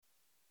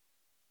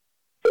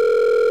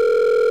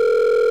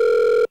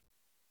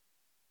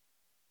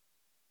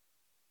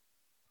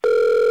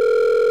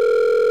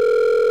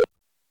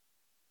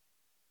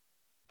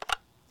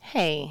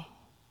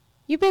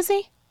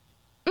busy?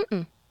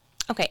 Mm-mm.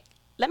 Okay,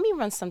 let me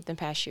run something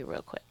past you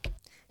real quick.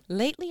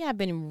 Lately, I've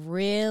been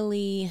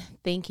really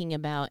thinking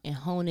about and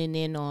honing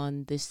in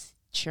on this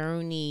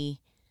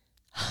journey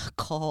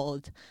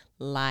called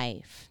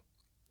life.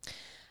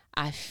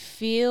 I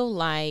feel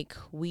like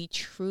we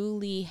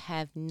truly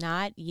have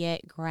not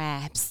yet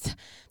grasped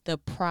the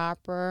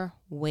proper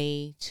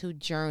way to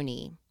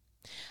journey.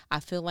 I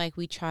feel like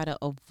we try to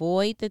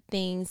avoid the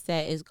things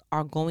that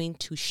are going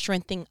to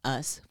strengthen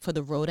us for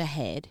the road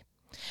ahead.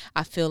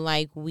 I feel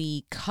like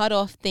we cut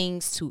off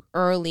things too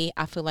early.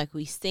 I feel like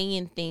we stay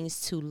in things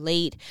too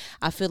late.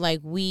 I feel like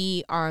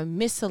we are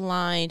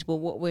misaligned with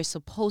what we're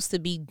supposed to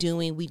be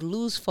doing. We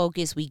lose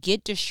focus. We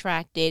get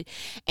distracted.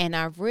 And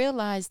I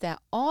realized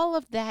that all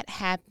of that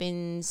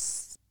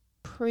happens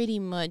pretty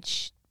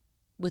much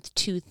with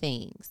two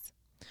things.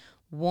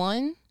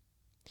 One,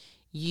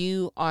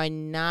 you are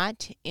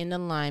not in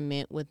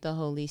alignment with the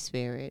Holy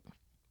Spirit.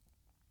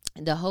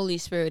 The Holy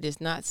Spirit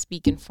is not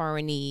speaking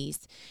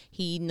foreignese.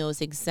 He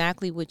knows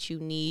exactly what you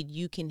need.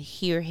 You can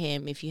hear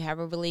him. If you have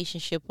a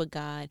relationship with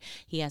God,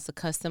 he has a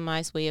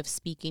customized way of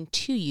speaking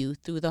to you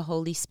through the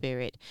Holy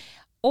Spirit.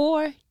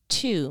 Or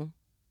two,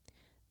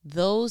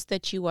 those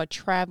that you are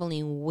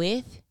traveling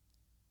with,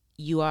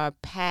 you are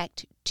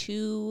packed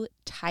too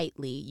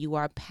tightly. You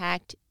are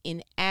packed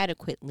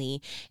inadequately,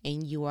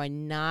 and you are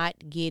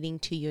not getting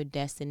to your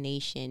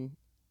destination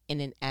in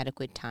an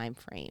adequate time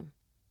frame.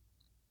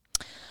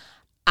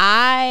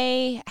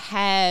 I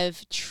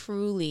have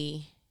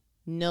truly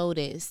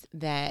noticed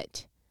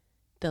that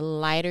the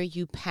lighter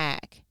you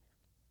pack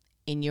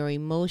in your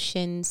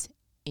emotions,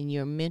 in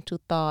your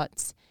mental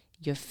thoughts,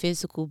 your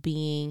physical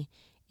being,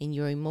 in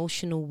your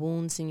emotional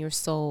wounds in your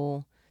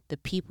soul, the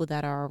people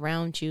that are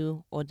around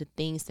you, or the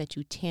things that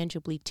you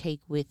tangibly take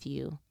with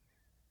you,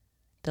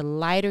 the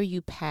lighter you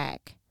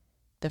pack,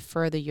 the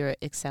further you're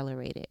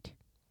accelerated.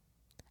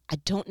 I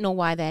don't know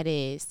why that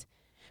is,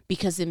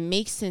 because it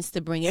makes sense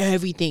to bring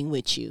everything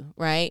with you,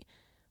 right?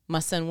 My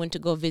son went to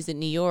go visit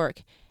New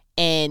York,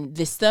 and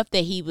the stuff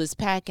that he was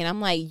packing,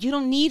 I'm like, you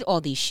don't need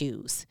all these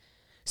shoes.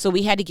 So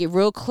we had to get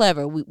real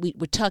clever. We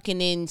were tucking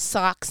in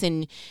socks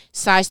and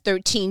size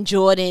 13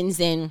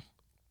 Jordans, and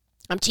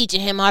I'm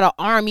teaching him how to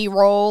army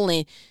roll,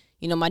 and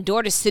my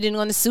daughter's sitting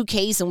on the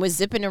suitcase, and we're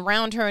zipping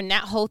around her and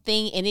that whole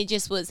thing, and it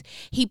just was,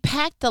 he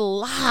packed a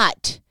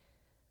lot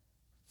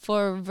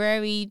for a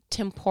very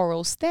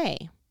temporal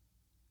stay.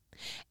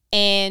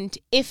 And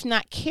if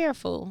not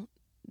careful,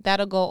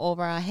 that'll go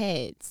over our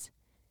heads,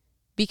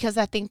 because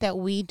I think that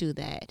we do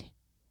that.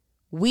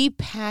 We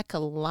pack a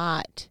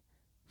lot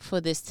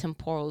for this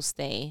temporal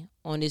stay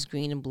on this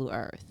green and blue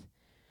earth.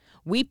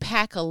 We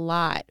pack a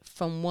lot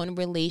from one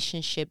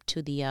relationship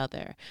to the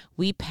other.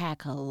 We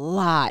pack a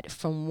lot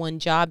from one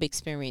job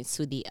experience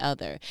to the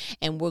other.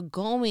 And we're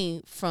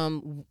going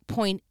from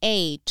point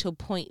A to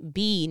point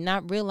B,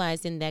 not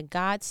realizing that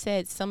God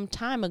said some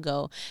time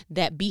ago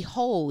that,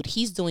 behold,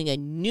 he's doing a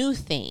new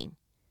thing.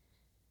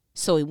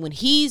 So when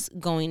he's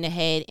going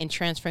ahead and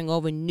transferring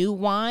over new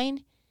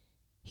wine,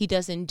 he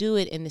doesn't do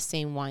it in the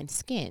same wine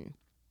skin.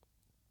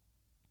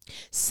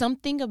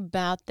 Something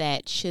about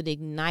that should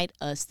ignite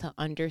us to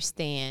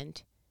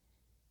understand,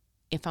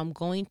 if I'm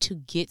going to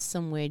get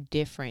somewhere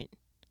different,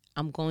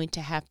 I'm going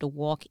to have to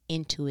walk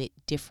into it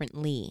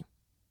differently.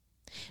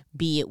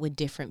 Be it with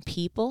different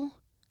people,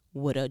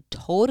 with a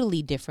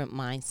totally different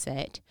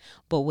mindset,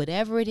 but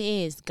whatever it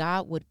is,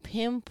 God would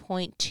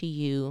pinpoint to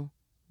you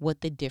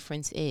what the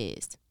difference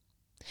is.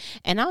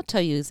 And I'll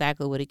tell you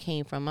exactly what it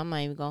came from. I'm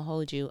not even going to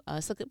hold you.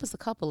 So it was a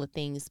couple of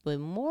things, but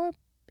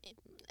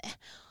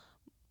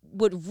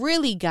what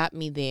really got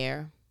me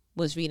there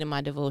was reading my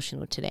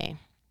devotional today.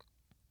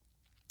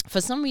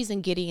 For some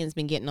reason, Gideon's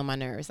been getting on my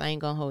nerves. I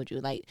ain't gonna hold you.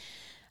 Like,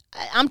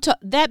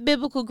 that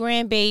biblical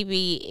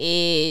grandbaby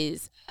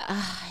is,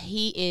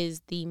 he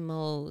is the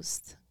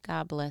most,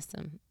 God bless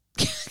him.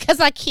 Because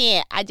I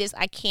can't. I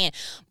can't.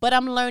 But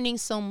I'm learning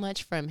so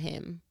much from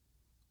him.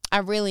 I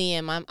really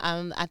am.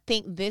 I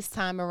think this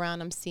time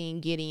around I'm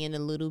seeing Gideon a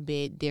little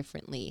bit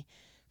differently.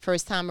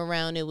 First time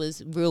around, it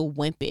was real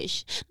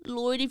wimpish.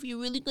 Lord, if you're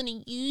really going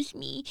to use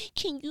me,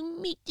 can you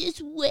make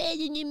this wet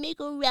and then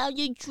make around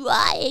it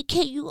dry?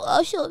 Can you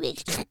also make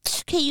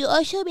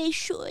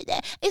sure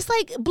that... It's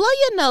like, blow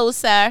your nose,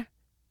 sir.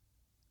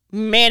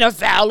 Man of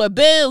valor,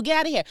 boo, get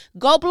out of here.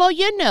 Go blow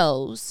your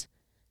nose.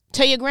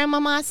 Tell your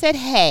grandmama I said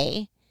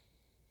hey.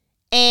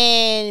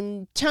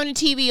 And turn the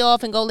TV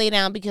off and go lay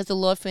down, because the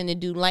Lord finna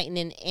do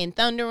lightning and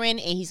thundering,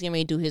 and he's going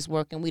to do his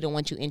work, and we don't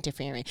want you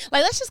interfering.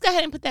 Like, let's just go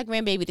ahead and put that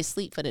grandbaby to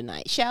sleep for the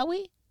night, shall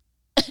we?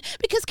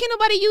 Because can't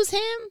nobody use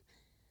him.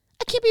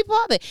 I can't be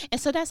bothered.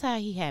 And so that's how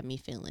he had me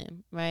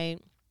feeling, right?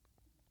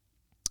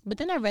 But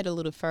then I read a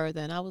little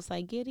further, and I was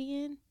like,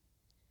 Gideon,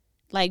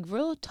 like,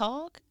 real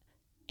talk,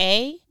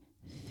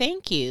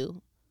 thank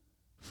you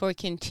for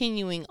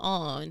continuing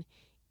on,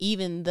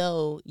 even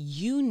though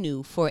you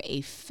knew for a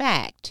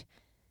fact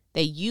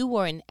that you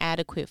were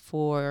inadequate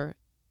for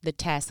the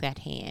task at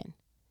hand.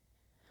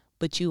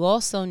 But you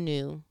also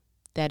knew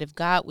that if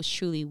God was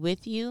truly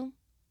with you,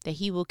 that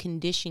he will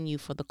condition you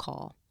for the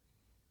call.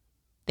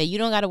 That you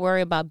don't got to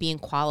worry about being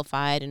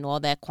qualified and all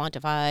that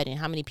quantified and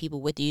how many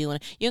people with you.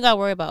 And you don't got to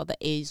worry about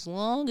that. As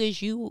long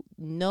as you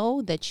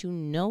know that you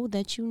know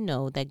that you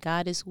know that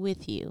God is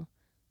with you,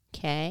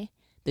 okay?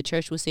 The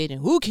church will say, then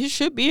who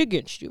should be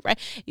against you, right?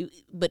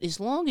 But as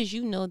long as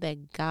you know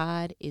that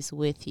God is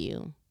with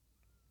you,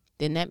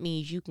 then that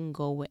means you can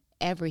go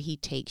wherever he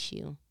takes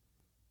you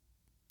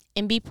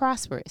and be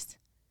prosperous,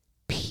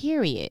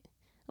 period.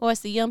 Or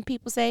as the young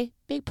people say,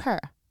 big purr.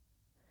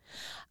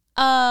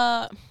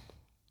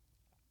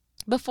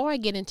 Before I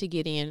get into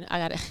Gideon, I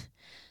got to,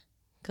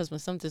 because when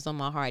something's on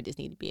my heart, I just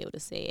need to be able to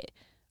say it.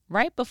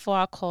 Right before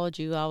I called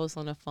you, I was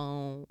on the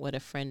phone with a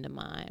friend of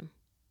mine.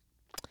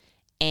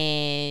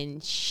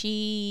 And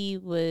she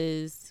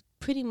was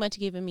pretty much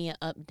giving me an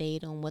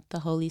update on what the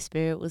Holy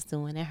Spirit was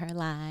doing in her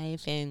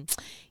life. And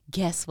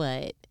guess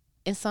what?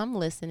 And so I'm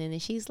listening,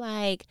 and she's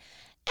like,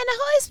 and the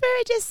Holy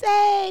Spirit just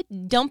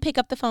said, don't pick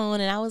up the phone.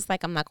 And I was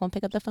like, I'm not going to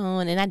pick up the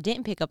phone. And I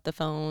didn't pick up the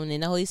phone.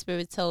 And the Holy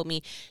Spirit told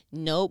me,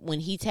 nope,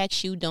 when he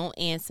texts you, don't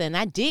answer. And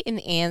I didn't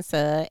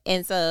answer.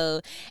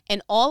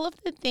 And all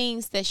of the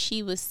things that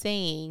she was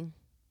saying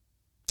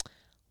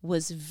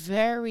was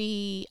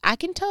I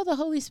can tell the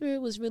Holy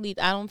Spirit was really,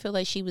 I don't feel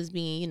like she was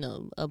being,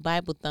 a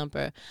Bible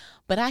thumper,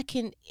 but I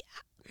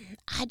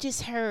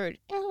just heard,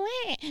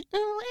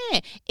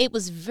 it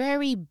was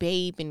very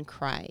babe in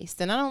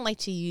Christ. And I don't like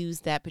to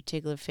use that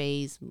particular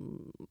phrase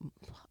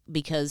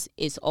because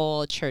it's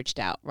all churched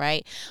out,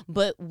 right?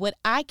 But what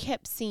I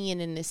kept seeing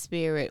in the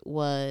spirit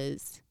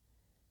was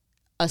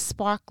a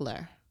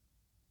sparkler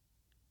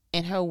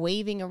and her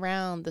waving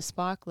around the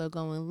sparkler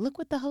going, look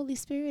what the Holy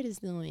Spirit is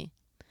doing.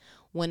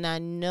 When I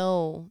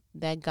know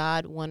that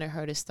God wanted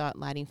her to start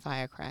lighting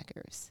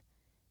firecrackers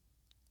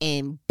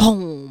and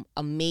boom,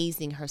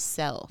 amazing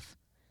herself.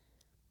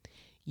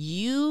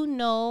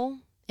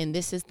 And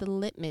this is the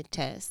litmus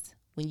test,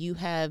 when you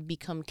have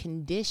become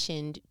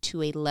conditioned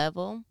to a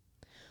level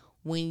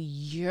when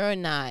you're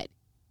not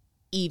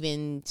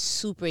even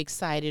super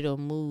excited or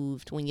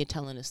moved when you're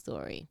telling a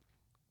story.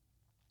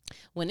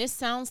 When it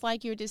sounds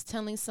like you're just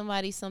telling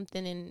somebody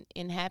something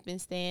in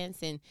happenstance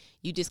and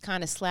you just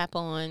kind of slap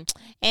on.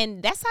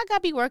 And that's how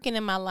God be working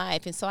in my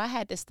life. And so I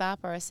had to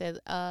stop her. I said,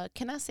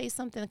 can I say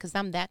something? Because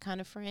I'm that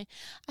kind of friend.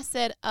 I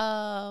said,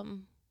 the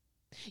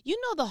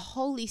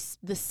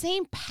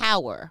same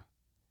power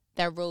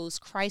that rose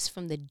Christ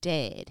from the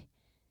dead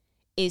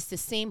is the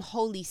same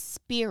Holy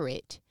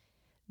Spirit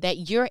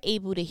that you're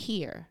able to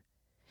hear.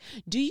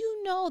 Do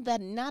you know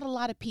that not a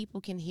lot of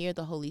people can hear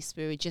the Holy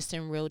Spirit just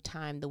in real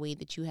time the way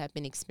that you have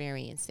been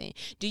experiencing?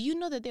 Do you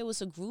know that there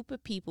was a group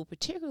of people,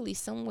 particularly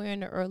somewhere in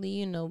the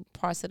early,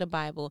 parts of the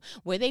Bible,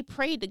 where they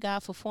prayed to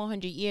God for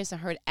 400 years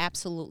and heard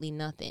absolutely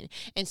nothing?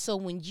 And so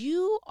when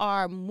you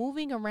are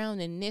moving around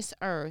in this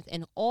earth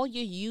and all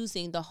you're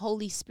using the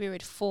Holy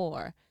Spirit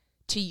for,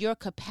 to your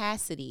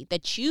capacity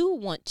that you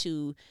want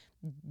to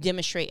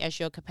demonstrate as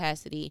your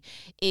capacity,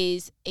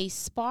 is a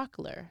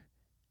sparkler.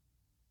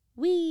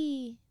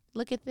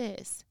 Look at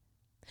this.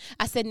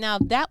 I said, now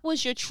if that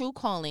was your true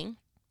calling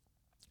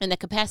and the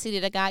capacity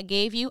that God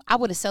gave you, I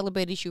would have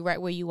celebrated you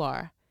right where you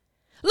are.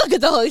 Look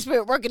at the Holy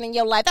Spirit working in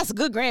your life. That's a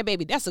good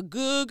grandbaby. That's a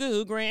good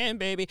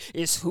grandbaby.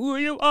 It's who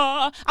you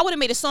are. I would have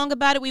made a song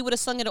about it. We would have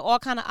sung it in all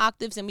kind of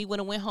octaves and we would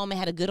have went home and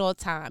had a good old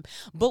time.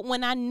 But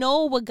when I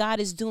know what God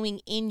is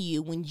doing in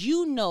you, when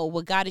you know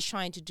what God is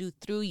trying to do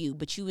through you,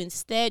 but you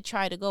instead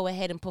try to go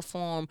ahead and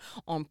perform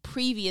on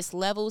previous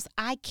levels,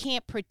 I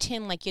can't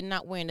pretend like you're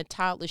not wearing a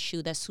toddler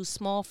shoe that's too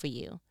small for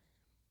you.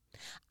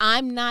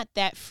 I'm not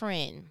that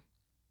friend.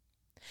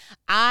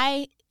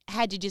 I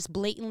had to just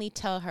blatantly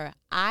tell her,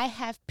 I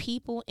have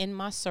people in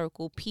my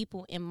circle,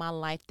 people in my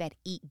life that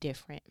eat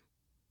different,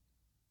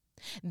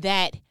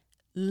 that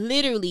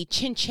literally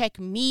chin check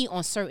me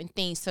on certain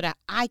things so that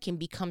I can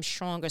become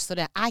stronger, so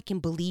that I can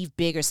believe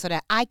bigger, so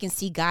that I can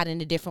see God in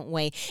a different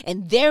way.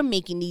 And they're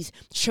making these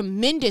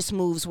tremendous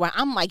moves where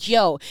I'm like,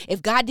 yo,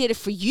 if God did it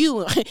for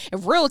you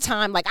in real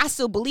time, like I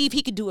still believe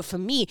he could do it for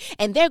me.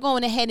 And they're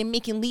going ahead and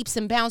making leaps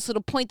and bounds to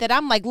the point that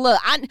I'm like,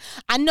 look,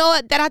 I know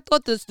that I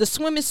thought the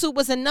swimming suit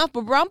was enough,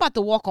 but bro, I'm about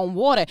to walk on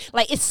water.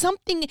 Like it's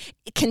something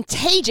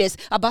contagious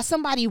about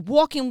somebody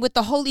walking with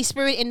the Holy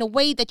Spirit in the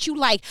way that you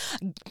like,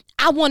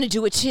 I want to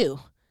do it too.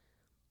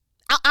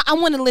 I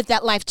want to live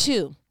that life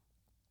too.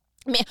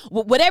 Man,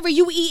 whatever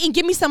you eat, and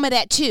give me some of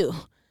that too.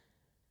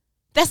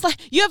 That's like,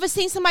 you ever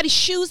seen somebody's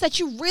shoes that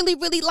you really,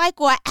 really like,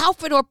 or an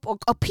outfit or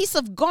a piece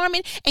of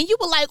garment, and you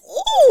were like,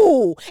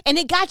 ooh, and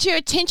it got your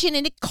attention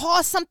and it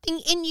caused something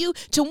in you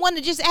to want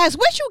to just ask,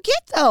 where'd you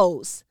get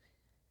those?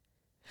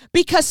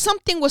 Because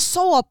something was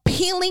so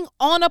appealing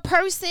on a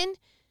person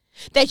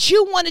that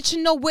you wanted to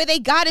know where they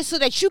got it so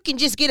that you can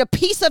just get a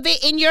piece of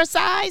it in your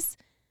size.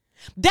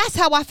 That's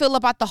how I feel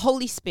about the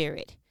Holy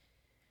Spirit.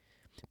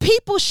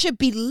 People should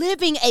be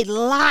living a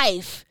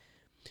life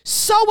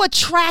so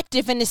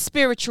attractive in the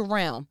spiritual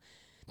realm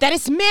that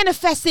it's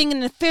manifesting in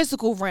the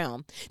physical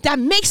realm that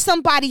makes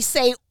somebody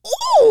say,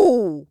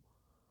 ooh,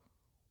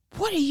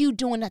 what are you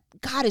doing that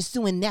God is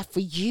doing that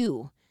for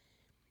you?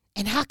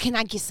 And how can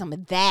I get some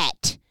of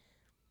that?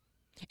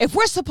 If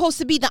we're supposed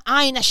to be the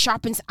iron that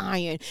sharpens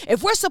iron,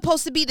 if we're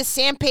supposed to be the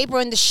sandpaper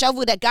and the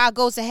shovel that God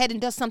goes ahead and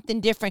does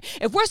something different,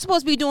 if we're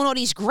supposed to be doing all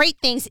these great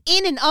things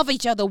in and of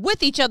each other,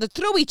 with each other,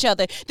 through each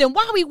other, then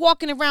why are we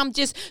walking around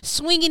just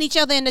swinging each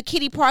other in the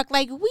kiddie park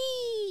like,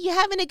 you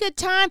having a good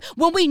time,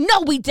 when we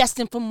know we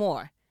destined for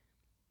more?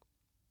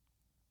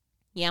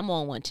 Yeah, I'm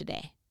on one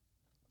today.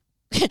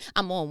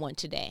 I'm on one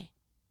today.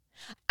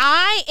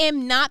 I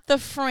am not the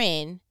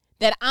friend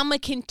that I'm going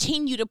to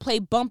continue to play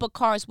bumper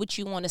cars with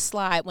you on a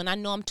slide when I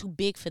know I'm too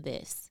big for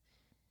this.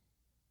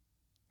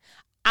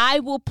 I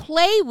will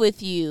play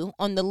with you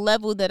on the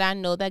level that I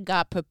know that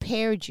God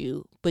prepared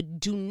you,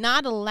 but do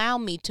not allow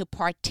me to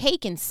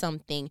partake in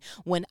something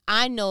when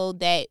I know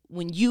that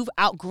when you've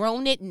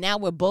outgrown it, now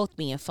we're both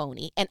being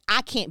phony, and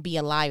I can't be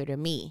a liar to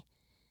me.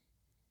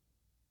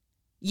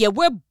 Yeah,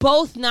 we're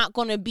both not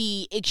going to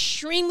be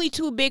extremely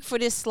too big for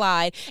this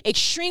slide,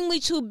 extremely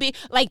too big.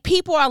 Like,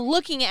 people are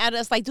looking at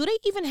us like, do they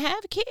even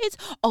have kids?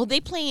 Oh, they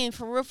playing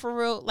for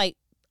real. Like,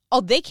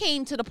 oh, they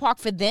came to the park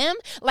for them?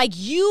 Like,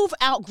 you've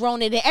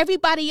outgrown it and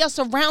everybody else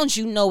around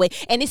you know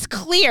it. And it's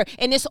clear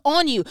and it's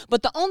on you.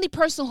 But the only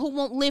person who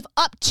won't live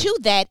up to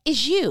that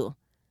is you.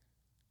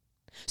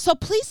 So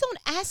please don't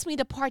ask me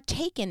to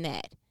partake in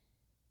that.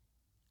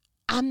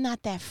 I'm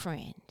not that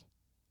friend.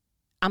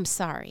 I'm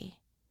sorry.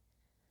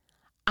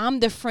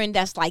 I'm the friend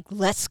that's like,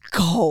 let's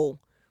go.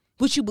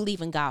 What you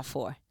believe in God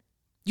for?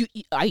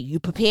 Are you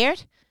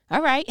prepared?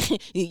 All right.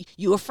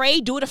 You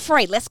afraid? Do it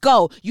afraid. Let's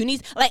go. You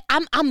need, like,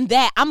 I'm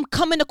that. I'm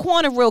coming the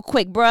corner real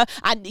quick, bruh.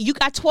 You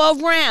got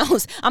 12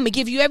 rounds. I'm going to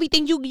give you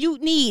everything you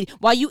need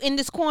while you in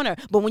this corner.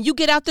 But when you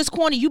get out this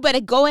corner, you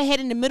better go ahead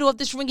in the middle of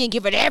this ring and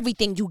give it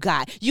everything you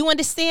got. You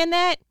understand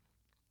that?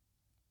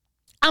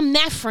 I'm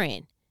that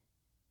friend.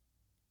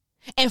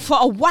 And for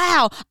a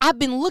while, I've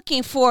been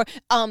looking for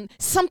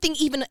something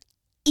even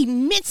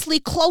immensely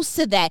close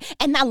to that.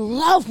 And I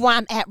love where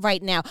I'm at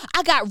right now.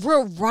 I got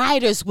real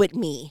riders with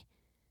me.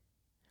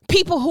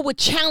 People who would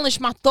challenge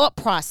my thought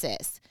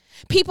process.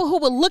 People who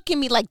would look at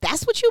me like,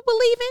 that's what you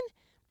believe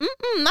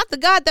in? Not the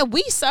God that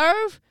we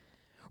serve.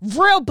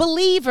 Real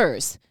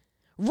believers.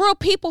 Real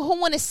people who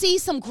want to see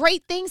some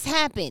great things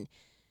happen.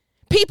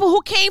 People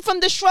who came from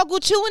the struggle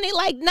too, and they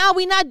like, nah,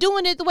 we're not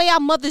doing it the way our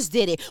mothers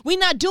did it. We're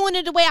not doing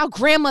it the way our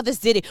grandmothers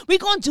did it. We're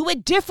going to do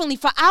it differently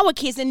for our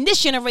kids in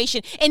this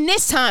generation, in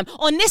this time,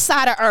 on this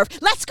side of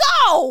earth. Let's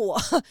go.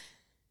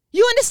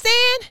 You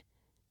understand?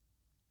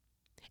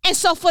 And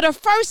so for the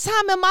first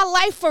time in my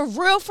life, for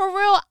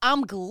real,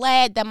 I'm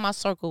glad that my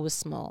circle was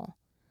small.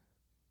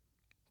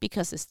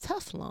 Because it's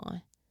tough,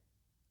 Lon.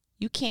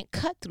 You can't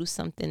cut through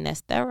something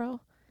that's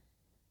thorough.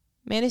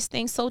 Man, this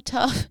thing's so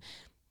tough.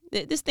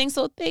 This thing's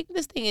so thick.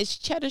 This thing is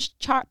cheddar,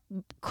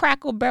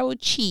 crackle barrel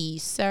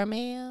cheese, sir,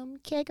 ma'am.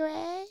 Okay,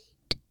 great.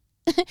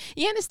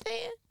 You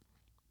understand?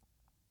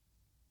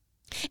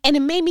 And it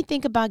made me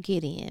think about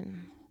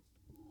Gideon.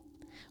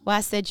 Well,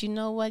 I said, you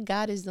know what?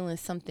 God is doing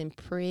something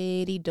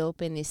pretty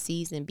dope in this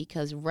season,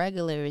 because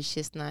regular is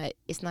just not,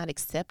 it's not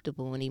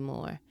acceptable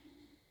anymore.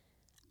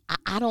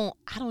 I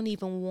don't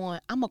even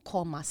want, I'm going to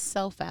call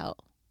myself out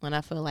when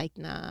I feel like,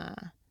 nah.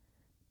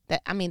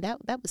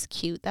 That was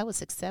cute. That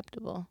was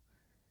acceptable.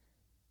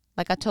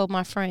 Like I told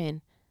my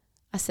friend,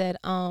 I said,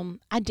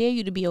 I dare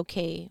you to be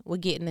okay with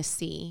getting a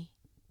C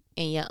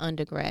in your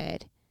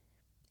undergrad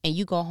and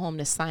you go home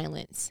to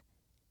silence.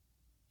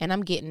 And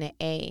I'm getting an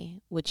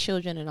A with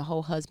children and a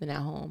whole husband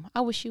at home.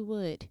 I wish you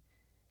would.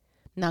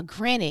 Now,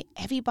 granted,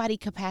 everybody's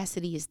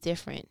capacity is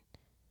different.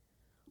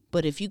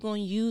 But if you're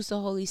going to use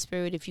the Holy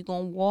Spirit, if you're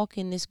going to walk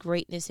in this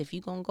greatness, if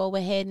you're going to go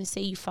ahead and say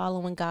you're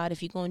following God,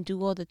 if you're going to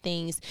do all the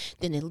things,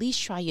 then at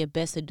least try your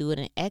best to do it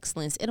in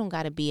excellence. It don't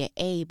got to be an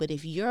A, but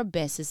if your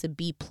best is a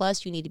B+,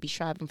 you need to be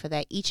striving for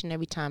that each and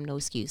every time, no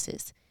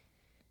excuses.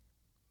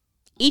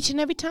 Each and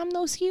every time,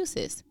 no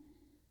excuses.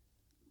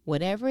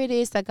 Whatever it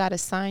is that God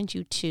assigned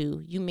you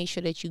to, you make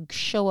sure that you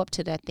show up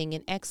to that thing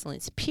in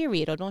excellence,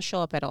 period, or don't show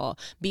up at all.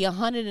 Be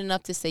 100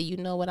 enough to say, you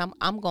know what,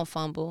 I'm going to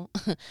fumble.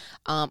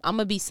 I'm going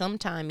to be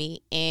sometimey,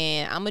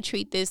 and I'm going to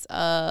treat this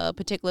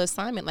particular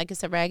assignment like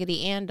it's a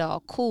Raggedy Ann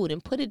doll. Cool, then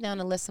put it down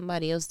and let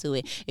somebody else do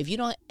it. If you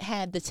don't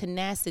have the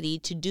tenacity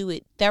to do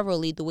it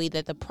thoroughly the way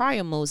that the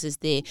prior Moses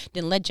did,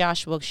 then let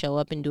Joshua show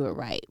up and do it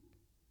right.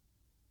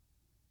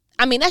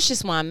 I mean, that's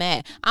just why I'm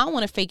at. I don't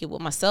want to fake it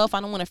with myself. I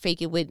don't want to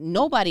fake it with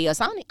nobody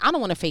else. I don't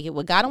want to fake it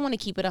with God. I want to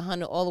keep it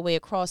 100 all the way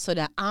across so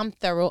that I'm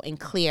thorough and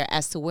clear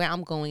as to where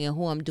I'm going and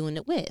who I'm doing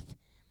it with.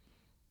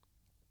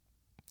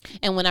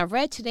 And when I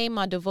read today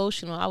my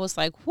devotional, I was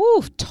like,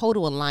 whoo,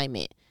 total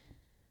alignment.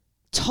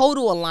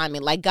 Total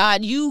alignment. Like,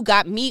 God, you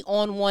got me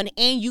on one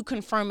and you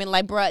confirming,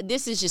 like, bruh,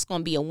 this is just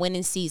going to be a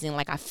winning season.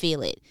 Like, I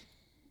feel it.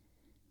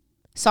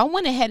 So I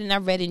went ahead and I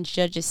read in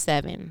Judges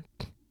 7.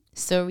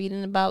 Still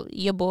reading about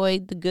your boy,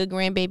 the good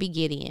grandbaby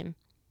Gideon.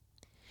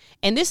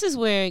 And this is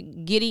where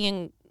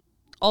Gideon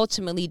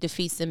ultimately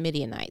defeats the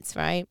Midianites,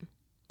 right?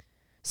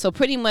 So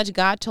pretty much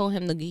God told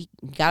him to, he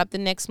got up the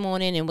next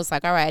morning and was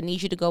like, all right, I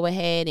need you to go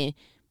ahead and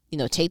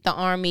take the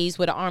armies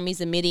where the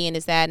armies of Midian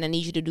is at, and I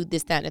need you to do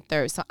this, that, and the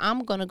third. So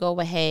I'm going to go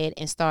ahead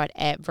and start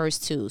at verse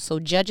 2. So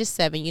Judges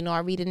 7, I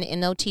read in the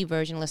NLT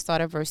version. Let's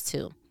start at verse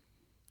 2.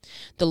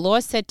 The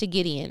Lord said to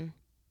Gideon,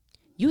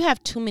 you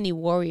have too many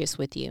warriors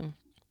with you.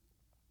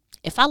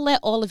 If I let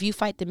all of you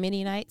fight the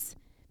Midianites,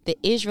 the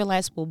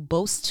Israelites will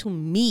boast to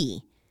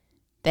me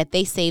that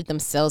they saved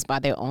themselves by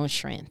their own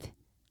strength.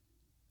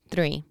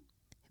 3.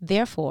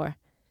 Therefore,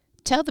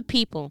 tell the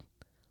people,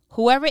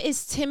 whoever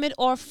is timid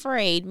or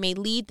afraid may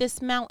leave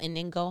this mountain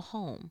and go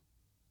home.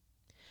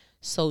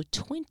 So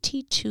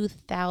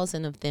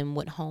 22,000 of them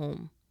went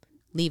home,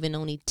 leaving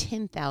only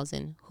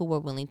 10,000 who were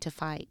willing to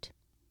fight.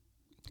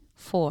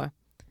 4.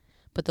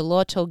 But the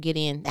Lord told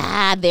Gideon,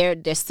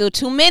 there's still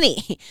too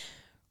many.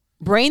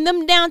 Bring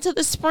them down to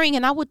the spring,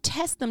 and I will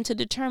test them to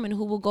determine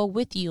who will go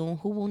with you and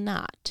who will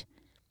not.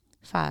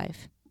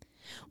 5.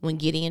 When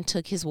Gideon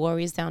took his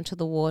warriors down to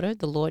the water,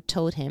 the Lord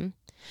told him,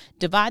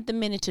 divide the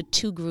men into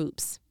 2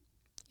 groups.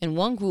 In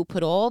one group,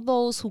 put all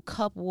those who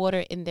cup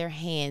water in their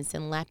hands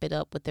and lap it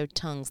up with their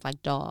tongues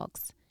like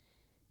dogs.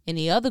 In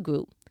the other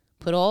group,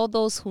 put all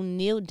those who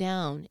kneel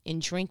down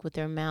and drink with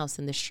their mouths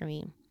in the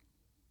stream.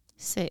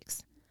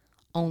 6.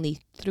 Only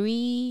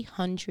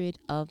 300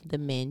 of the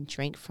men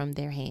drank from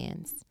their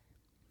hands.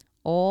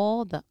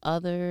 All the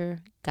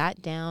other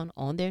got down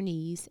on their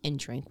knees and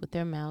drank with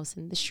their mouths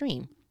in the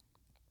stream.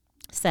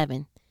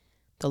 7.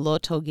 The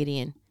Lord told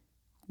Gideon,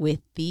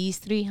 with these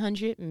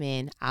 300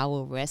 men, I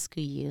will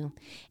rescue you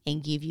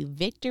and give you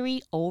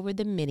victory over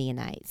the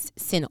Midianites.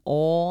 Send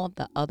all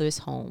the others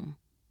home.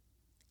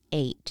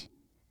 8.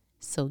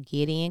 So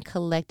Gideon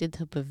collected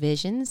the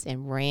provisions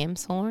and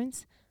ram's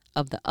horns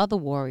of the other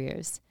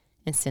warriors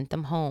and sent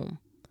them home.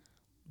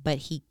 But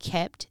he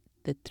kept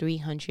the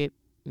 300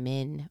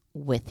 men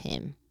with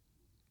him.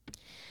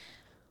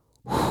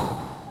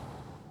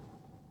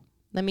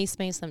 Let me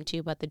explain something to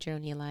you about the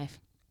journey of life.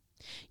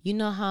 You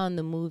know how in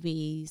the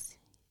movies,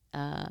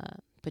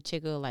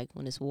 particularly like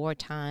when it's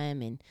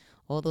wartime and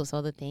all those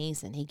other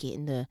things, and they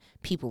getting the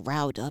people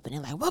riled up and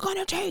they're like, we're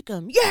gonna take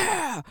them,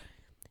 yeah,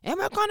 and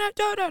we're gonna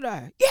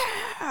da-da-da,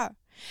 yeah,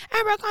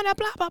 and we're gonna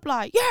blah blah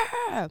blah,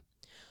 yeah,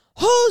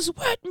 who's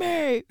with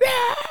me,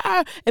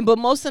 yeah, but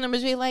most of them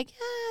is really like,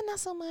 not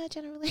so much,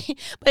 I don't really,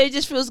 but it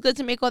just feels good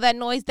to make all that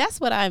noise. That's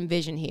what I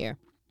envision here.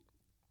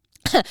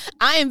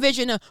 I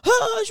envision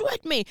who's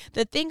with me.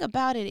 The thing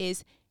about it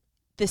is,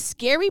 the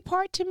scary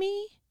part to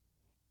me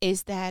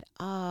is that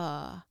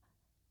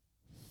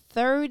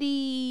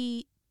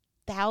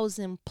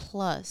 30,000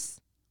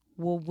 plus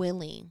were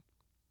willing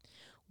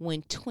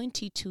when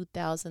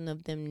 22,000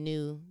 of them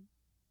knew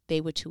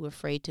they were too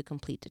afraid to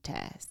complete the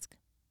task.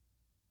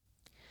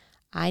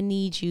 I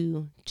need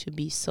you to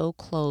be so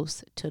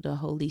close to the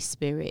Holy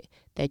Spirit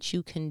that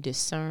you can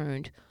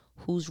discern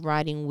who's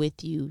riding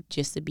with you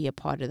just to be a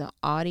part of the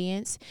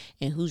audience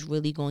and who's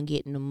really going to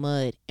get in the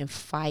mud and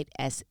fight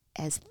as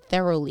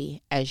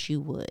thoroughly as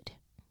you would.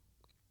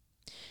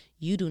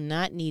 You do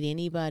not need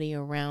anybody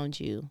around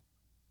you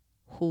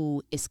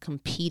who is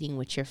competing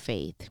with your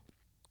faith.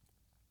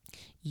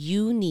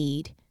 You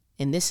need,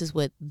 and this is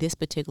what this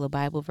particular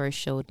Bible verse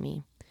showed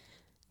me.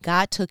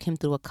 God took him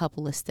through a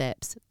couple of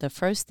steps. The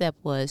first step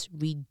was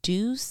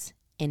reduce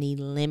and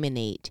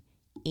eliminate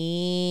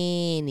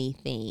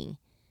anything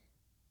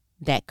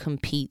that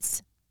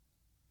competes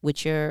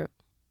with your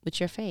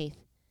faith.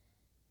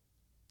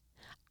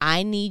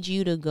 I need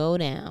you to go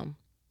down.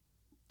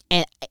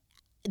 And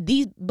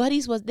these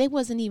buddies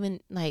wasn't even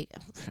like,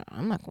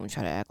 I'm not going to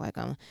try to act like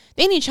they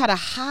didn't even try to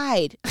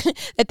hide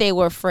that they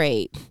were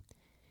afraid.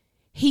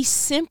 He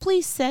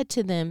simply said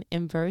to them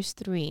in verse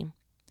 3,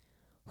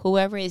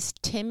 whoever is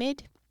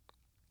timid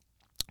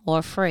or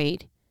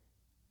afraid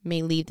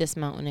may leave this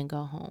mountain and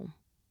go home.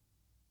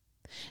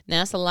 Now,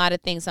 that's a lot of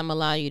things I'm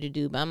allow you to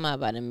do, but I'm not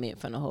about to admit in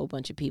front of a whole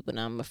bunch of people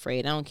that I'm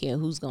afraid. I don't care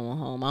who's going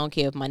home. I don't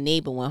care if my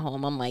neighbor went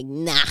home. I'm like,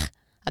 nah.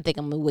 I think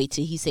I'm going to wait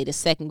till he say the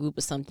second group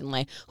or something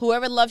like,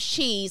 whoever loves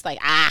cheese, like,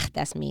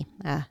 that's me.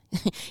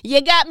 You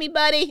got me,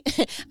 buddy.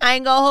 I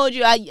ain't going to hold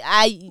you.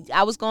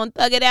 I was going to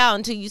thug it out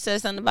until you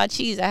said something about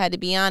cheese. I had to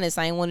be honest.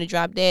 I didn't want to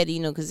drop dead,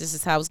 because this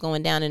is how it's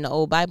going down in the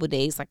old Bible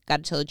days. Like, I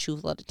got to tell the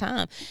truth all the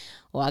time.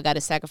 Well, I got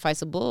to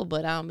sacrifice a bull,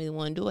 but I don't really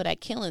want to do it at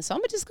killing. So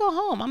I'm going to just go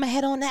home. I'm going to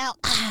head on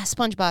out.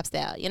 SpongeBob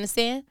style. You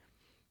understand?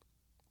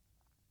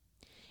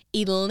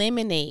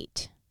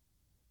 Eliminate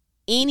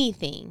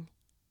anything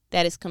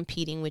that is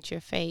competing with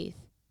your faith.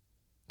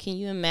 Can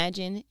you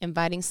imagine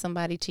inviting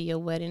somebody to your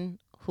wedding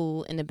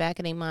who in the back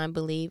of their mind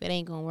believe it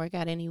ain't going to work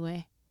out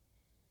anyway?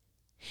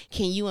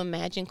 Can you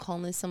imagine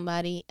calling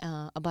somebody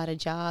about a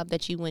job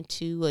that you went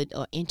to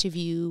or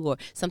interview or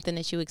something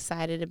that you're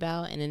excited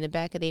about, and in the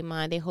back of their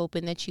mind, they're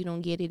hoping that you don't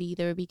get it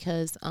either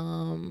because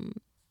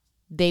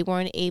they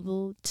weren't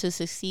able to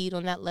succeed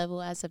on that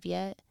level as of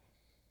yet?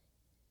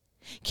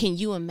 Can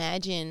you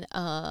imagine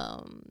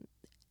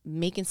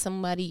making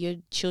somebody your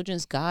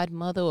children's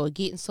godmother or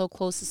getting so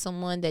close to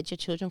someone that your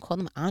children call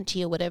them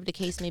auntie or whatever the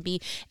case may be,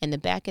 in the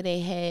back of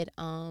their head,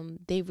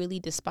 they really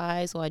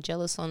despise or are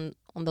jealous on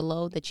the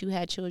low that you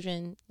had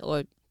children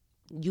or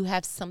you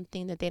have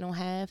something that they don't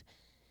have,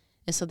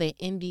 and so they're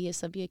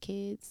envious of your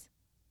kids?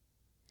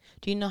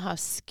 Do you know how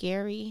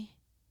scary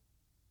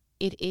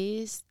it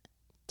is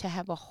to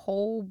have a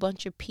whole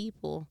bunch of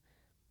people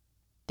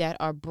that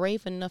are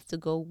brave enough to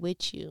go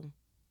with you,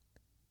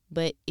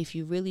 but if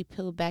you really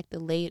peel back the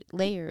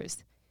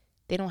layers,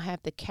 they don't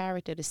have the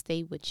character to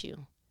stay with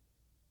you?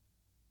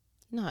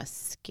 You know how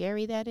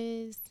scary that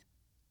is?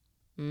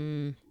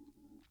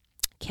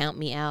 Count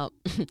me out.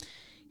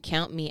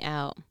 Count me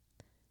out.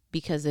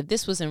 Because if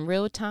this was in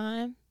real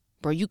time,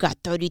 bro, you got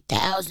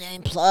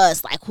 30,000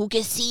 plus. Like, who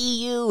can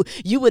see you?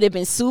 You would have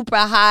been super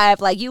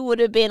hyped. Like, you would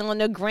have been on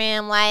the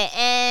gram like,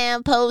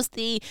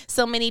 Posty.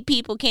 So many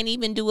people can't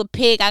even do a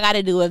pic. I got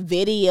to do a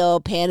video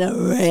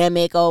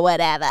panoramic or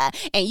whatever.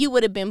 And you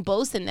would have been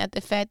boasting at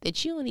the fact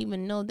that you don't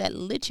even know that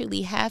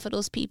literally half of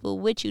those people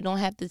with you don't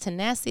have the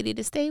tenacity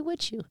to stay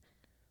with you.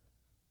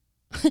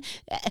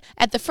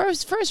 At the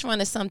first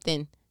run of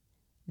something,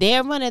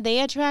 they're running,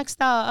 they're a track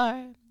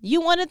star.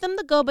 You wanted them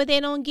to go, but they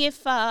don't get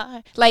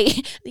far.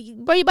 Like,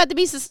 bro, you about to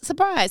be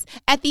surprised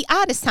at the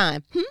oddest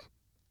time.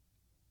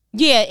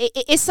 Yeah,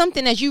 it's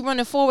something as you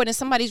running forward and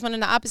somebody's running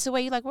the opposite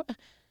way. You're like, what?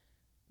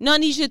 No, I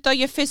need you to throw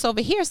your fist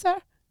over here,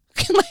 sir.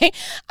 Like,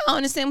 I don't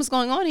understand what's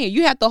going on here.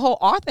 You had the whole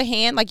Arthur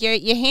hand, like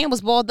your hand was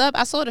balled up.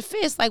 I saw the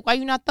fist. Like, why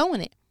you not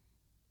throwing it?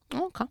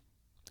 Okay,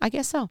 I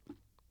guess so.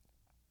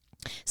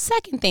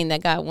 Second thing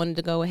that God wanted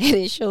to go ahead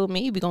and show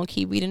me, we're going to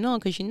keep reading on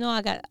because you know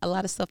I got a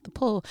lot of stuff to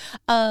pull.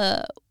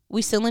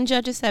 We still in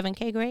Judges 7,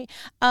 okay, great.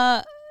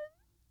 I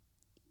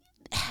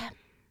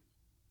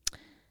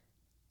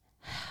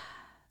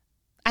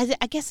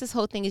guess this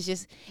whole thing is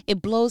just,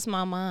 it blows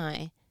my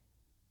mind.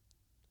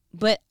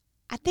 But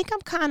I think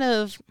I'm proud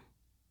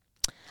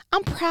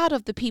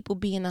of the people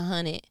being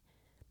 100.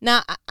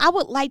 Now, I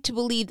would like to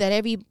believe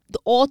that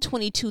all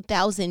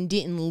 22,000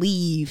 didn't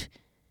leave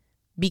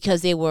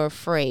because they were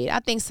afraid. I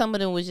think some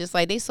of them was just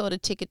like, they saw the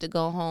ticket to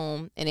go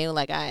home and they were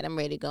like, all right, I'm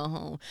ready to go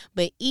home.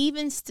 But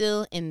even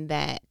still in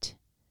that,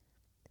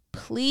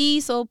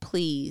 please, oh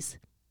please,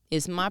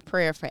 is my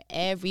prayer for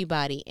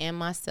everybody and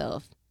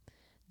myself.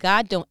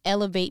 God, don't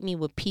elevate me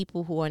with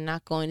people who are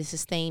not going to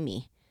sustain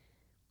me.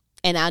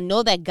 And I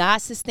know that God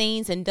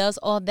sustains and does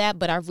all that,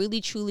 but I really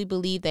truly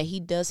believe that he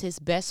does his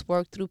best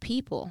work through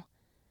people.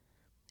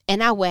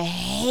 And I would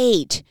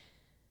hate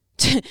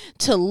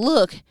to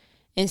look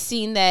and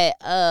seeing that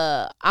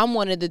I'm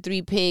one of the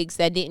 3 pigs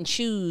that didn't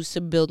choose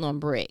to build on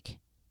brick.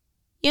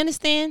 You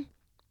understand?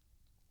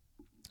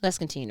 Let's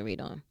continue to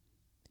read on.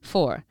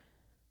 4.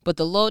 But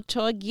the Lord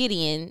told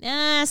Gideon,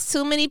 it's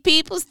too many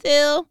people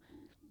still.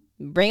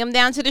 Bring them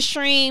down to the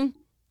stream,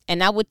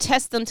 and I will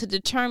test them to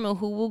determine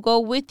who will go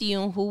with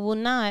you and who will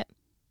not.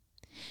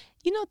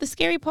 You know what the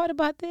scary part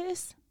about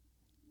this?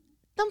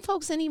 Them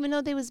folks didn't even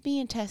know they was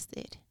being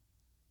tested.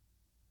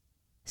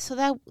 So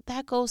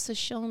that goes to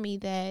show me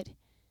that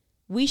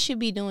we should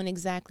be doing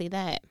exactly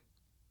that.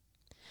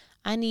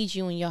 I need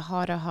you in your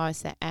heart of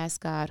hearts to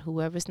ask God,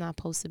 whoever's not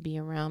supposed to be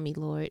around me,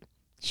 Lord,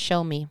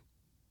 show me.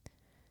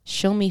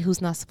 Show me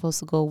who's not supposed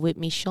to go with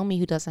me. Show me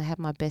who doesn't have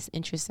my best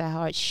interests at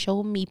heart.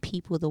 Show me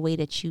people the way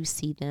that you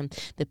see them.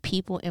 The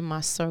people in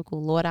my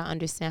circle. Lord, I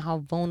understand how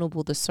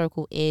vulnerable the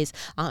circle is.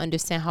 I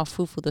understand how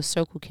fruitful the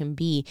circle can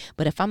be.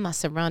 But if I'm not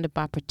surrounded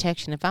by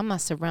protection, if I'm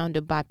not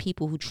surrounded by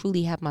people who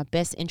truly have my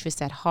best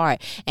interests at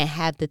heart and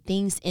have the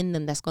things in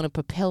them that's going to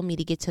propel me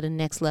to get to the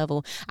next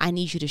level, I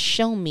need you to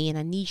show me, and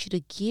I need you to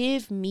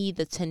give me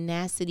the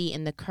tenacity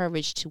and the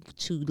courage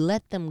to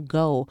let them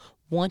go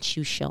once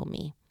you show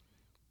me.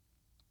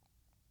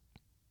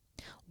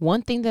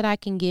 One thing that I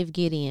can give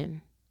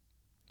Gideon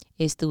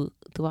is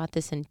throughout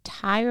this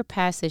entire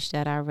passage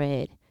that I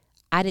read,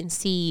 I didn't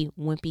see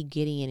wimpy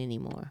Gideon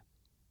anymore.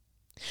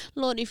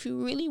 Lord, if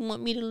you really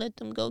want me to let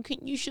them go,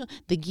 can you show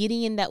the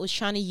Gideon that was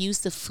trying to use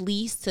the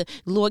fleece to,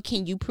 Lord,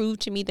 can you prove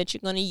to me that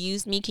you're going to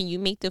use me? Can you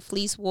make the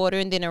fleece water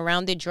and then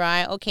around it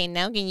dry? Okay,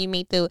 now can you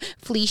make the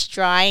fleece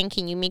dry and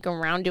can you make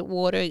around it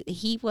water?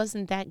 He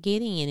wasn't that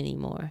Gideon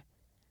anymore.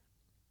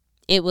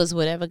 It was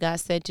whatever God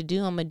said to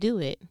do, I'm going to do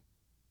it.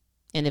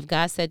 And if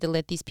God said to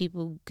let these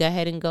people go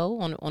ahead and go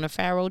on a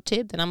Pharaoh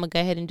tip, then I'm going to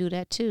go ahead and do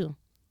that too.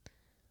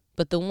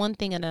 But the one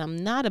thing that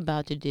I'm not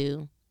about to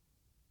do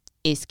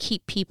is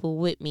keep people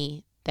with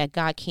me that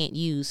God can't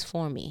use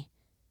for me.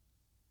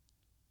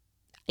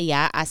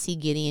 Yeah, I see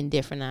Gideon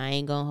different. I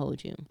ain't going to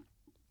hold you.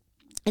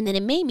 And then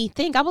it made me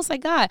think, I was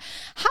like, God,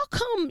 how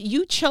come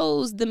you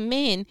chose the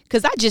men?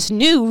 Because I just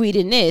knew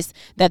reading this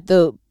that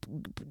the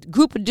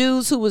group of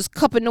dudes who was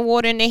cupping the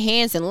water in their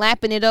hands and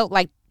lapping it up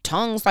like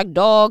tongues like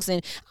dogs,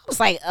 and I was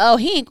like, oh,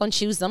 he ain't gonna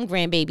choose them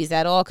grandbabies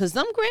at all, because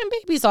them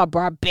grandbabies are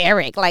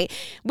barbaric. Like,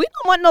 we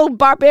don't want no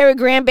barbaric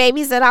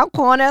grandbabies in our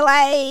corner.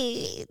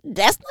 Like,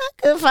 that's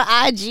not good for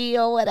IG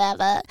or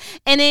whatever.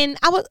 And then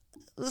I was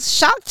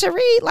shocked to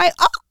read, like,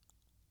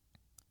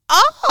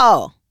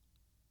 oh,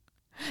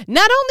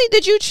 not only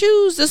did you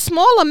choose a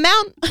small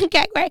amount,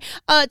 okay, right,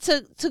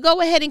 to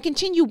go ahead and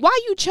continue, why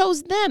you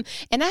chose them?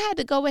 And I had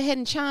to go ahead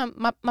and chime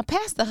my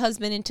pastor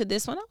husband into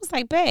this one. I was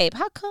like, babe,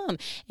 how come?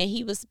 And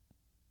he was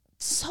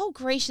so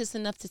gracious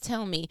enough to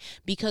tell me,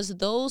 because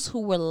those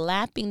who were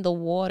lapping the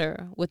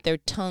water with their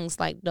tongues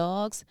like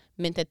dogs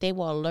meant that they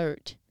were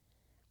alert,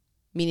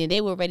 meaning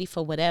they were ready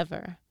for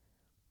whatever.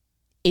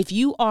 If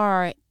you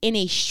are in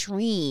a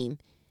stream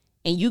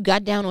and you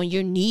got down on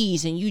your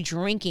knees and you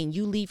drinking,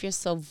 you leave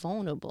yourself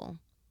vulnerable.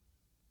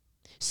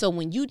 So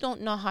when you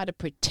don't know how to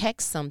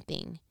protect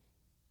something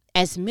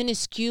as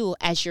minuscule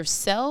as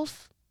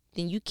yourself,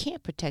 then you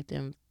can't protect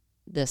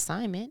the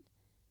assignment.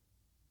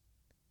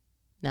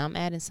 Now I'm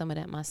adding some of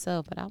that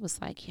myself, but I was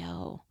like,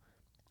 yo,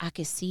 I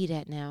could see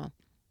that now.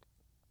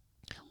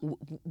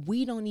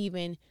 We don't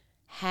even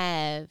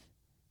have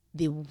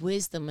the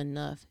wisdom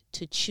enough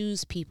to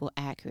choose people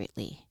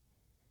accurately.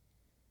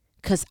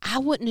 Because I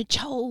wouldn't have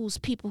chose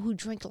people who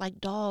drink like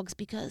dogs,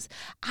 because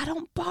I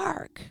don't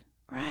bark,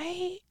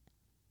 right?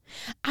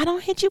 I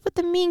don't hit you with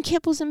the mean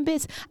kibbles and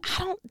bits.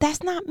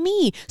 That's not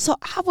me. So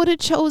I would have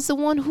chose the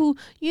one who,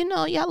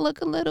 y'all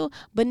look a little,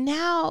 but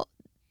now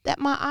that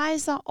my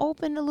eyes are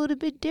open a little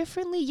bit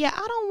differently. Yeah,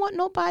 I don't want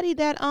nobody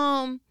that,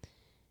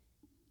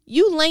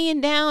 you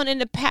laying down in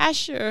the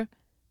pasture,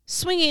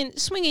 swinging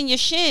your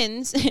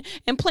shins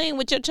and playing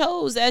with your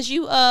toes as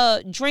you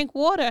drink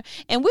water,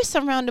 and we're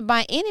surrounded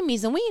by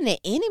enemies and we in the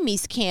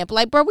enemy's camp.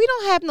 Like, bro, we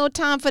don't have no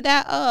time for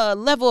that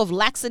level of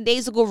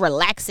lackadaisical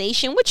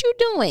relaxation. What you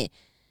doing?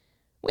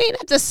 We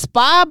ain't at the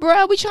spa,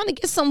 bro. We trying to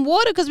get some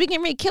water because we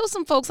can really kill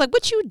some folks. Like,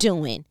 what you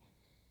doing?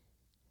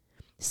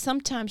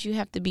 Sometimes you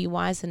have to be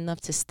wise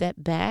enough to step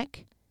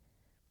back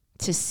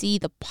to see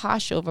the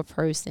posture of a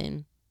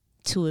person,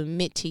 to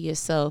admit to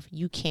yourself,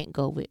 you can't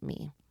go with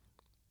me.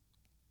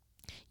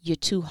 You're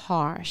too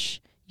harsh.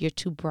 You're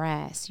too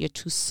brass. You're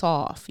too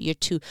soft. You're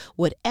too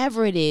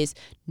whatever it is.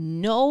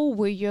 Know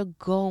where you're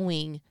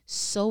going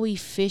so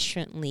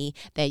efficiently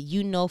that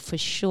you know for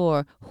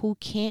sure who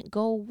can't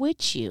go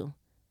with you.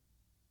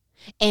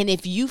 And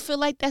if you feel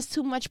like that's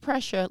too much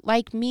pressure,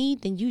 like me,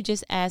 then you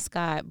just ask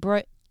God,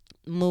 bro,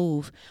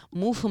 move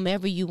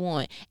whomever you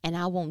want, and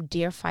I won't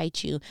dare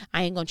fight you.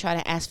 I ain't gonna try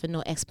to ask for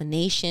no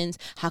explanations.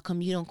 How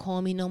come you don't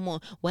call me no more?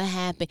 What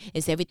happened?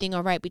 Is everything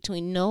all right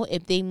between? No,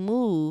 if they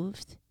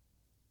moved,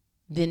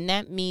 then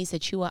that means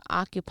that you are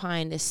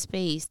occupying a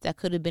space that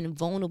could have been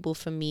vulnerable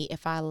for me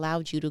if I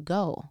allowed you to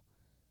go.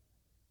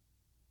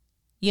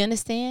 You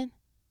understand?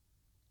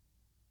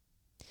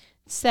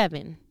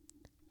 7.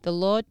 The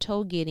Lord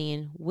told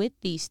Gideon, with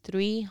these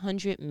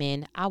 300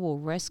 men, I will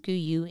rescue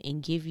you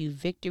and give you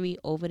victory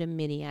over the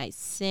Midianites.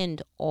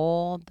 Send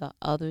all the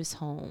others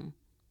home.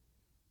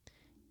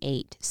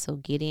 8. So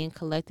Gideon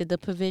collected the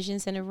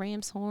provisions and the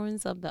ram's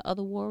horns of the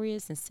other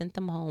warriors and sent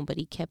them home, but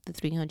he kept the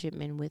 300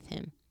 men with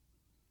him.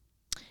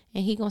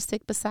 And he going to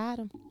stick beside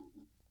him.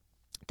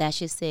 That's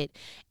just it.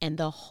 And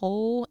the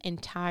whole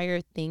entire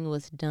thing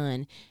was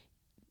done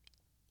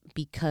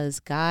because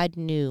God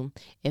knew,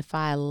 if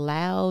I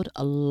allowed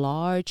a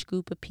large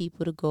group of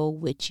people to go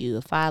with you,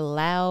 if I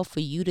allowed for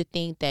you to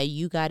think that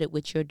you got it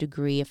with your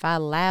degree, if I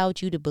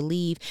allowed you to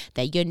believe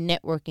that your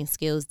networking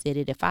skills did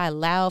it, if I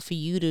allowed for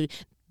you to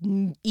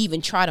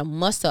even try to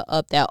muster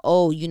up that,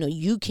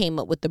 you came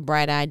up with the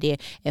bright idea,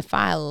 if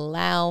I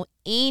allow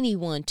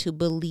anyone to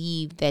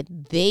believe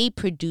that they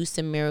produce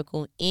a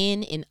miracle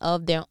in and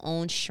of their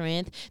own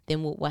strength,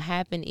 then what will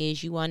happen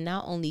is you are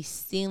not only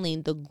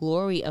stealing the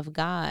glory of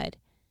God,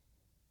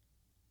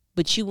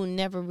 but you will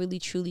never really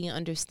truly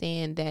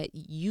understand that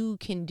you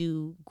can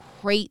do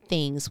great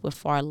things with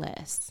far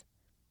less.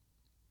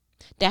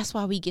 That's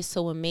why we get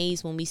so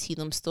amazed when we see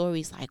them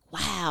stories like,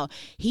 wow,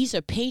 he's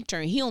a painter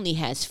and he only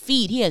has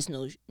feet. He has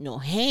no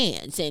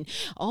hands. And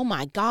oh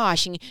my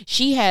gosh, and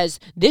she has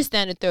this,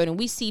 that, and the third. And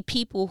we see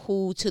people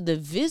who to the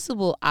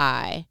visible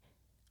eye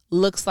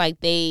looks like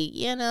they,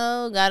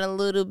 got a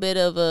little bit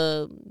of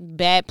a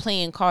bad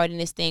playing card in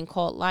this thing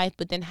called life.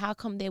 But then how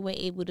come they were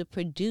able to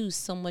produce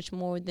so much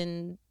more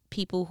than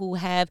people who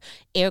have,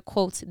 air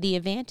quotes, the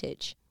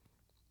advantage?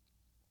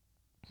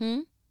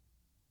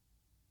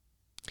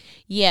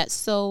 Yeah,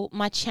 so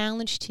my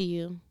challenge to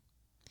you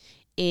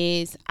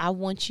is I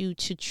want you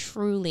to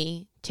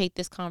truly take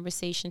this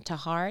conversation to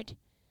heart,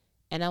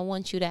 and I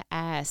want you to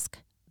ask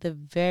the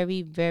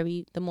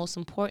the most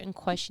important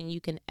question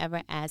you can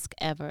ever ask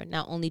ever,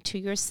 not only to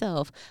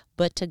yourself,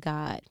 but to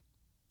God.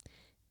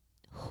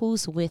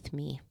 Who's with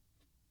me?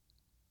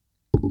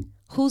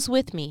 Who's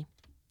with me?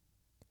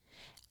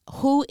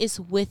 Who is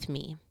with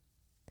me?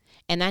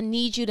 And I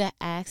need you to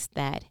ask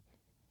that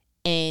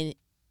and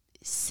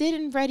sit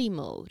in ready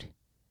mode.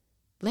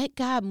 Let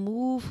God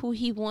move who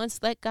he wants.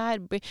 Let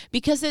God bring,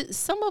 because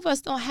some of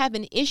us don't have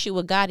an issue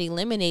with God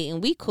eliminating.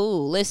 We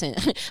cool. Listen,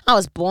 I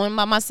was born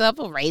by myself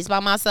or raised by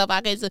myself.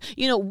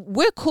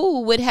 We're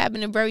cool with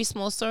having a very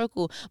small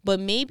circle. But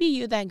maybe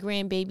you're that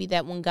grandbaby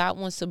that when God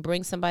wants to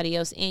bring somebody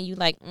else in, you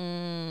like,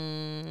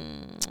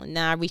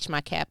 I reached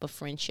my cap of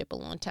friendship a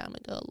long time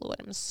ago.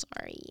 Lord, I'm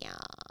sorry, yeah.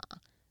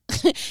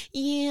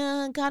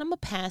 Yeah, God, I'm going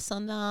to pass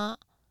on that.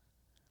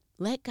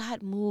 Let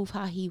God move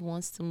how he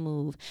wants to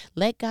move.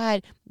 Let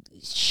God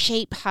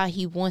shape how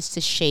he wants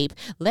to shape.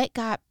 Let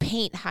God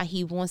paint how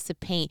he wants to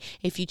paint.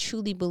 If you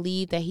truly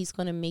believe that he's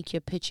going to make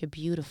your picture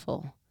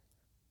beautiful,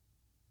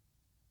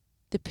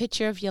 the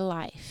picture of your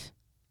life.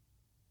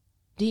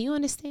 Do you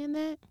understand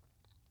that?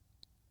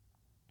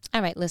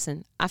 All right,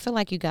 listen, I feel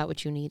like you got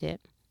what you needed.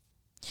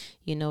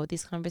 You know what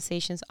these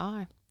conversations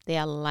are. They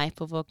are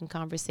life-provoking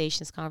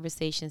conversations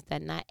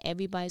that not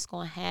everybody's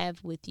going to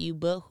have with you,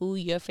 but who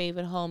your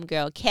favorite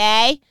homegirl,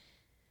 okay?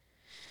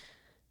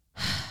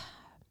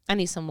 I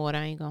need some water.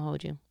 I ain't going to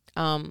hold you.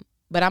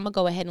 But I'm going to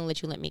go ahead and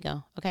let me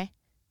go, okay?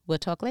 We'll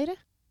talk later?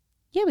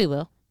 Yeah, we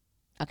will.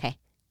 Okay,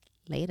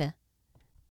 later.